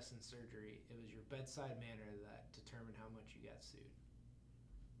up less in surgery. It was your bedside manner that determined how much you got sued.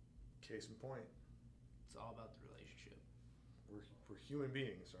 Case in point. It's all about the relationship. We're human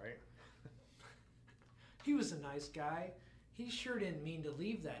beings, right? He was a nice guy. He sure didn't mean to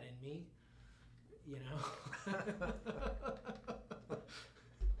leave that in me, you know.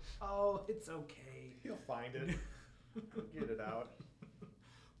 Oh, it's okay. He'll find it. Get it out.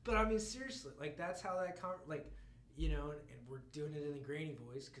 But I mean, seriously, like, that's how that like, you know, and we're doing it in the Granny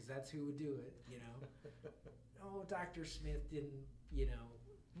voice because that's who would do it, you know. Oh, Dr. Smith didn't, you know,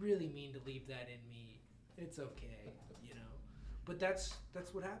 really mean to leave that in me. It's okay, you know. But that's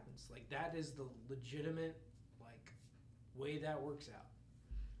what happens. Like, that is the legitimate, like, way that works out.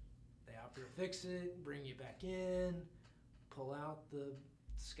 They have to fix it, bring you back in, pull out the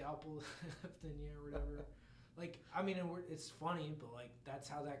scalpel left in you or whatever. Like, I mean, it's funny, but, like, that's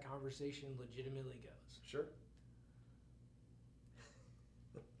how that conversation legitimately goes. Sure.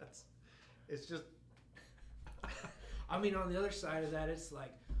 It's just, I mean, on the other side of that, it's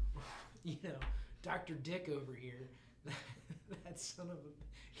like, you know, Dr. Dick over here, that son of a,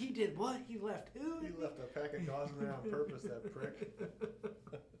 he did what? He left who? He left a pack of gauze in there on purpose, that prick.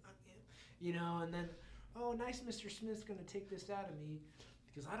 You know, and then, oh, nice, Mr. Smith's going to take this out of me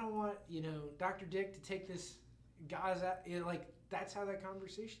because I don't want, you know, Dr. Dick to take this gauze out. You know, like, that's how that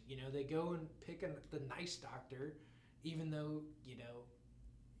conversation, you know, they go and pick the nice doctor, even though, you know,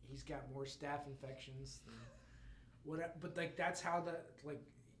 he's got more staph infections than what. But, like, that's how that, like,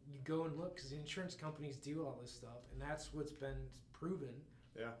 you go and look because the insurance companies do all this stuff, and that's what's been proven.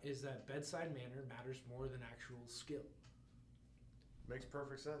 Yeah. Is that bedside manner matters more than actual skill. Makes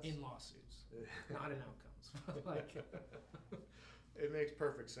perfect sense. In lawsuits, not in outcomes. Like, it makes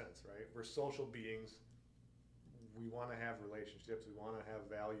perfect sense, right? We're social beings. We want to have relationships. We want to have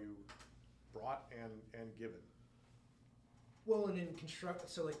value brought and given. well, and in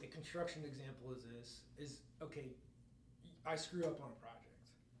so like the construction example is this, is, okay, I screw up on a project,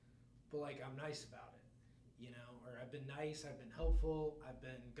 but like I'm nice about it, you know, or I've been nice, I've been helpful, I've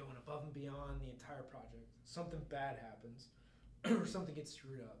been going above and beyond the entire project. Something bad happens or something gets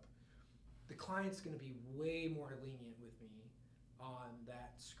screwed up. The client's going to be way more lenient with me on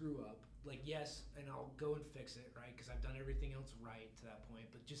that screw up. Like, yes, and I'll go and fix it, right? Because I've done everything else right to that point,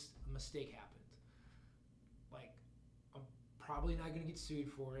 but just a mistake happened. Like, I'm probably not going to get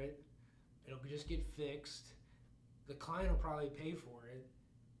sued for it. It'll just get fixed. The client will probably pay for it,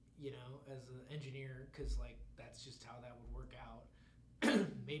 you know, as an engineer, because, like, that's just how that would work out.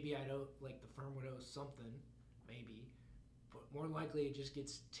 Maybe I don't, like, the firm would owe something, maybe, but more likely it just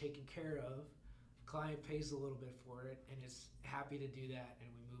gets taken care of. Client pays a little bit for it and is happy to do that, and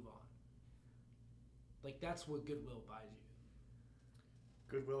we move on. Like, that's what goodwill buys you.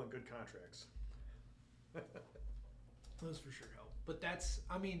 Goodwill and good contracts. Those for sure help. But that's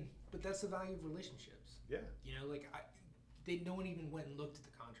the value of relationships. Yeah. You know, like, no one even went and looked at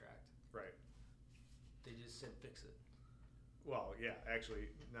the contract. Right. They just said fix it. Well, yeah, actually,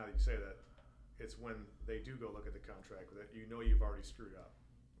 now that you say that, it's when they do go look at the contract that you know you've already screwed up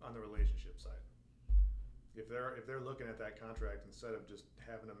on the relationship side. If they're looking at that contract instead of just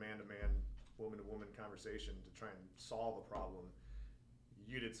having a man-to-man, woman-to-woman conversation to try and solve a problem,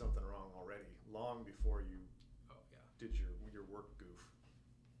 you did something wrong already, long before you did your work goof.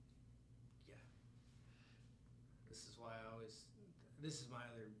 Yeah. This is my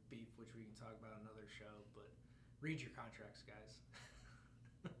other beef, which we can talk about another show, but read your contracts, guys.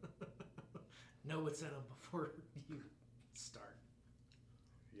 Know what's in them before you start.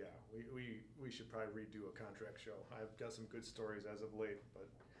 Yeah, we should probably redo a contract show. I've got some good stories as of late, but.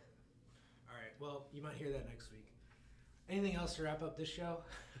 All right, well, you might hear that next week. Anything else to wrap up this show?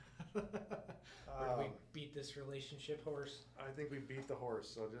 Or do we beat this relationship horse? I think we beat the horse,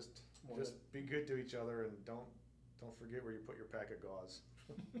 so just be good to each other and don't forget where you put your pack of gauze.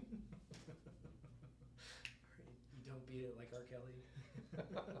 You don't beat it like R. Kelly.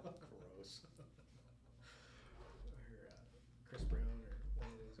 Gross. Or Chris Brown or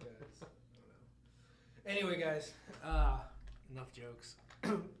one of those guys. I don't know. Anyway, guys, enough jokes.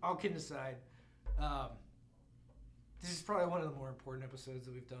 All kidding aside, this is probably one of the more important episodes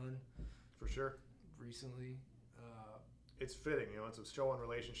that we've done. For sure. Recently. It's fitting, you know, it's a show on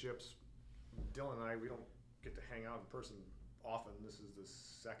relationships. Dylan and I, we don't get to hang out in person often. This is the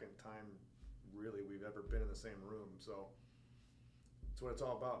second time, really, we've ever been in the same room. So that's what it's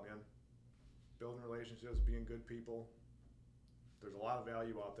all about, man. Building relationships, being good people. There's a lot of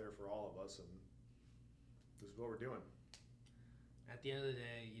value out there for all of us, and this is what we're doing. At the end of the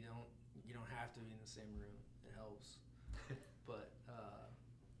day, you don't have to be in the same room. It helps. But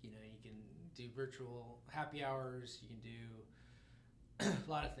you know, you can do virtual happy hours. You can do a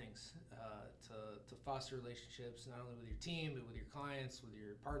lot of things to foster relationships, not only with your team, but with your clients, with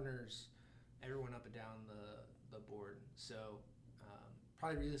your partners, everyone up and down the board. So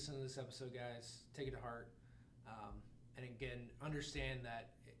probably re-listen to this episode, guys. Take it to heart, and again, understand that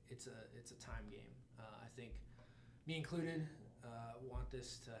it's a time game. I think, me included, want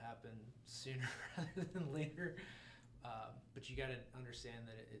this to happen sooner rather than later. But you got to understand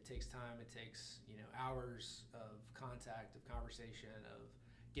that it takes time. It takes, you know, hours of contact, of conversation, of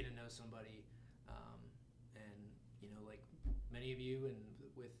getting to know somebody. And, you know, like many of you and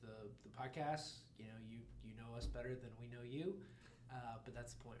with the podcast, you know, you know us better than we know you. But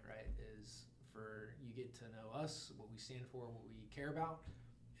that's the point, right? Is for you get to know us, what we stand for, what we care about.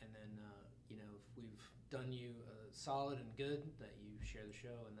 And then, you know, if we've done you solid and good, that you share the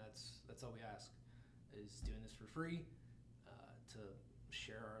show. And that's all we ask, is doing this for free. To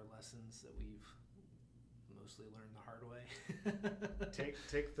share our lessons that we've mostly learned the hard way.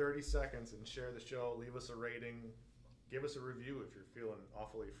 Take 30 seconds and share the show. Leave us a rating. give us a review if you're feeling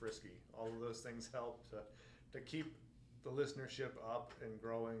awfully frisky. All of those things help to keep the listenership up and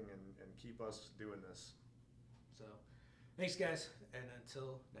growing and keep us doing this. So, thanks, guys, and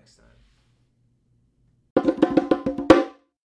until next time.